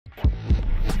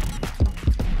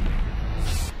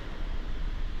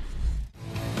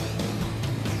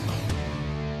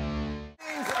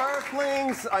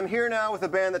means I'm here now with a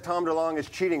band that Tom DeLonge is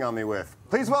cheating on me with.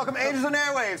 Please welcome Angels and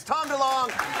Airwaves, Tom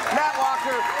DeLonge, Matt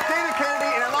Walker, David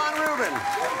Kennedy, and Alon Rubin.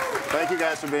 Thank you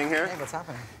guys for being here. Hey, what's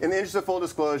happening? In the interest of full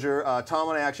disclosure, Tom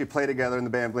and I actually play together in the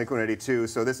band Blink-182,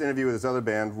 so this interview with his other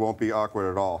band won't be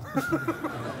awkward at all.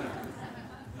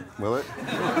 Will it?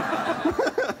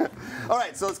 All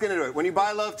right, so let's get into it. When you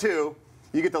buy Love 2,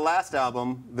 you get the last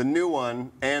album, the new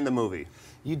one, and the movie.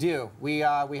 You do. We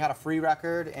had a free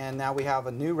record, and now we have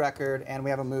a new record, and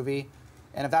we have a movie.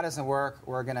 And if that doesn't work,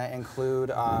 we're going to include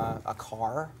a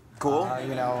car. Cool.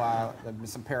 You know,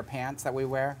 some pair of pants that we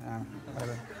wear.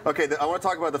 Whatever. Okay, I want to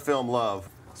talk about the film Love.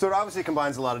 So it obviously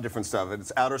combines a lot of different stuff. It's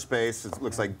outer space. It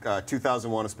looks like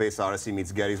 2001: A Space Odyssey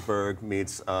meets Gettysburg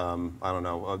meets, I don't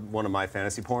know, one of my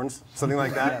fantasy porns, something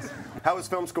like that. Yes. How is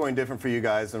film scoring different for you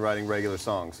guys than writing regular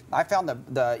songs? I found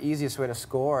the easiest way to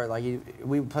score, like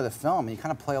we play the film and you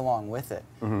kind of play along with it,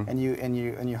 and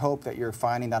you hope that you're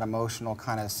finding that emotional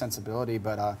kind of sensibility.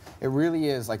 But it really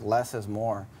is like less is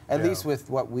more. At least with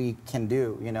what we can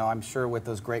do. You know, I'm sure with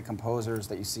those great composers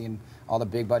that you see in all the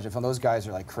big budget films, those guys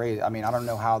are like crazy. I mean, I don't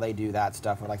know how they do that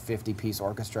stuff with like 50-piece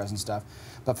orchestras and stuff.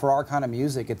 But for our kind of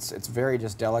music, it's very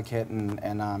just delicate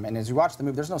and as you watch the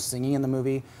movie, there's no singing in the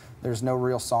movie. There's no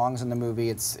real songs in the movie.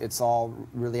 It's all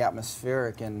really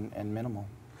atmospheric and minimal.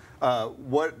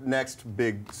 What next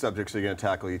big subjects are you going to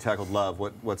tackle? You tackled Love.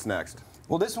 What's next?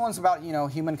 Well, this one's about, you know,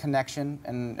 human connection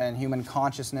and human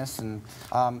consciousness, and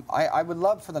I would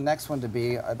love for the next one to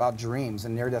be about dreams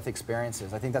and near-death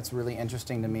experiences. I think that's really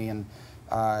interesting to me, and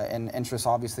interests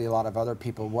obviously a lot of other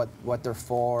people, what they're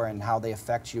for and how they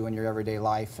affect you in your everyday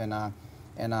life, and I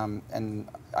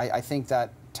think that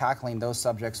tackling those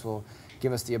subjects will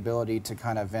give us the ability to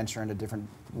kind of venture into different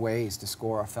ways to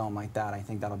score a film like that. I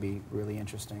think that'll be really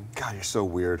interesting. God, you're so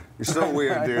weird. You're so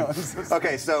weird, dude.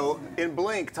 Okay, so in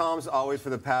Blink, Tom's always, for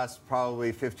the past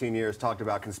probably 15 years, talked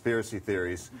about conspiracy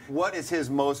theories. What is his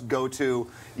most go-to,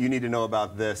 you need to know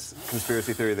about this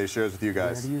conspiracy theory that he shares with you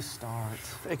guys? Where do you start?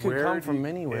 It could come from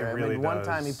anywhere. Really I mean, one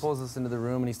time he pulls us into the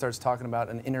room and he starts talking about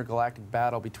an intergalactic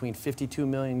battle between 52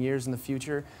 million years in the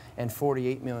future and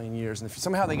 48 million years in the future.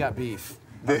 Somehow they got beef.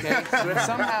 Okay,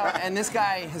 somehow, and this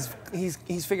guy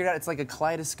he's figured out it's like a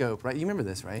kaleidoscope, right? You remember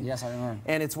this, right? Yes, I remember.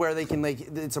 And it's where they can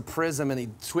it's a prism, and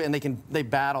they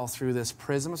battle through this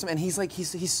prism or something. And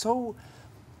he's so.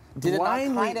 Did it not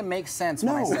kind of make sense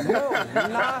when I said that? No,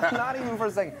 not even for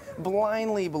a second.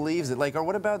 Blindly believes it. Like, or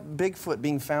what about Bigfoot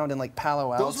being found in like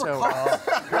Palo Alto? Those were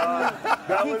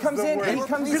he comes in.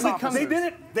 They did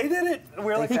it. They did it.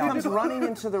 We're like, he comes running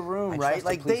into the room, right?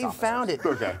 Like they found it,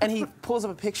 and he pulls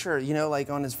up a picture, you know, like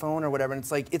on his phone or whatever, and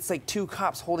it's like two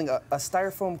cops holding a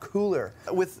styrofoam cooler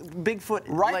with Bigfoot,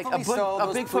 like a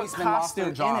Bigfoot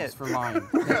costume in it. For lying.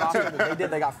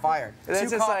 They got fired.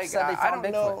 It's just like I don't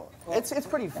know. It's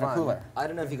pretty fun. I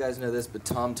don't know if you guys know this, but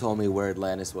Tom told me where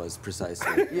Atlantis was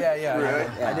precisely. Yeah. Really?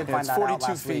 I did find that out last week.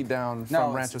 It's 42 feet down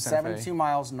from Rancho Santa Fe. 72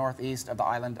 miles northeast of the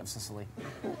island of Sicily.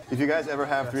 If you guys ever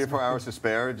have 3 or 4 hours to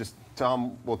spare, just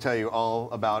Tom will tell you all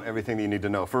about everything that you need to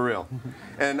know, for real.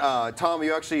 And Tom,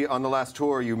 you actually, on the last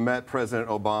tour, you met President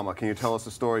Obama. Can you tell us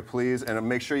the story, please? And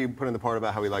make sure you put in the part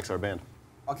about how he likes our band.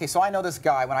 Okay, so I know this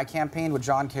guy. When I campaigned with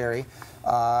John Kerry,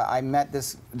 I met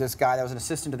this guy that was an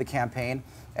assistant to the campaign.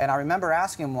 And I remember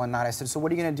asking him one night, I said, so what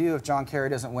are you going to do if John Kerry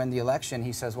doesn't win the election?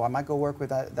 He says, well, I might go work with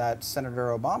that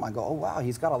Senator Obama. I go, oh, wow,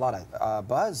 he's got a lot of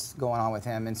buzz going on with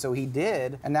him. And so he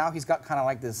did, and now he's got kind of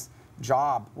like this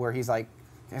job where he's like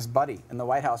his buddy in the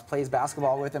White House, plays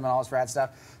basketball with him and all this rad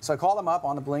stuff. So I called him up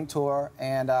on the Blink tour,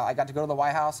 and I got to go to the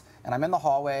White House, and I'm in the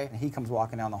hallway, and he comes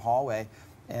walking down the hallway.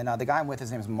 And the guy I'm with,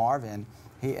 his name is Marvin.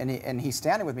 He's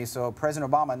standing with me, so President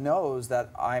Obama knows that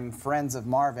I'm friends of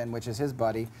Marvin, which is his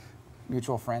buddy.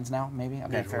 Mutual friends now, maybe?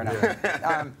 Okay, fair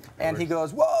enough. And he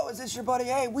goes, whoa, is this your buddy?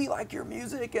 Hey, we like your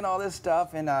music and all this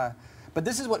stuff. And but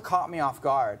this is what caught me off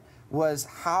guard, was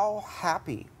how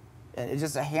happy,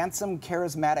 just a handsome,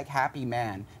 charismatic, happy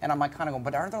man. And I'm like kind of going,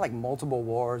 but aren't there like multiple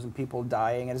wars and people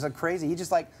dying? And it's like crazy. He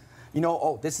just like, you know,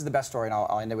 oh, this is the best story, and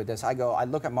I'll end it with this. I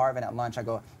look at Marvin at lunch, I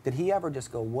go, did he ever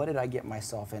just go, what did I get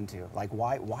myself into? Like,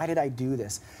 why did I do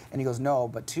this? And he goes, no,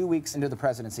 but 2 weeks into the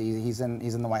presidency, he's in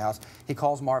the White House, he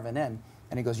calls Marvin in,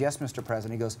 and he goes, yes, Mr.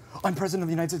 President. He goes, I'm President of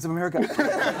the United States of America.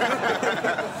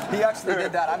 He actually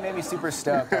did that. That made me super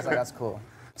stoked. I was like, that's cool.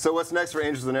 So what's next for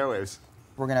Angels and Airwaves?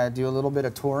 We're going to do a little bit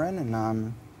of touring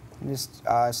and just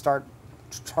start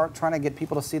trying to get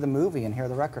people to see the movie and hear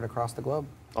the record across the globe.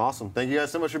 Awesome. Thank you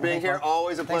guys so much for being here.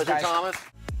 Always a pleasure, Thomas.